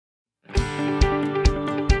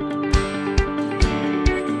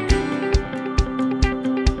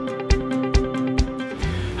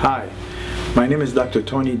My name is Dr.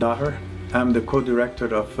 Tony Daher. I'm the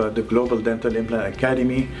co-director of the Global Dental Implant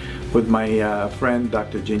Academy with my friend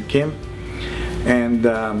Dr. Jin Kim. And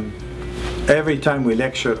every time we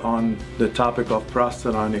lecture on the topic of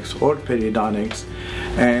prosthodontics or periodontics,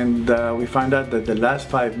 and we find out that the last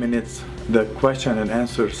 5 minutes, the question and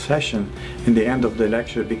answer session in the end of the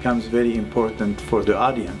lecture becomes very important for the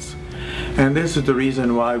audience. And this is the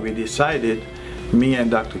reason why we decided, me and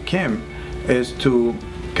Dr. Kim, is to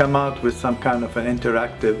come out with some kind of an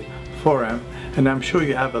interactive forum. And I'm sure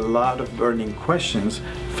you have a lot of burning questions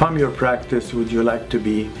from your practice would you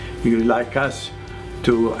like us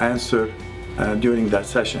to answer during that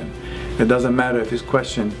session. It doesn't matter if it's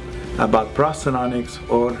question about prosthodontics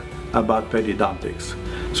or about periodontics.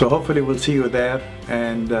 So hopefully we'll see you there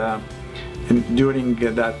and during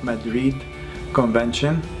that Madrid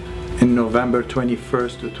convention in November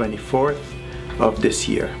 21st to 24th of this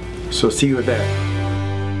year. So see you there.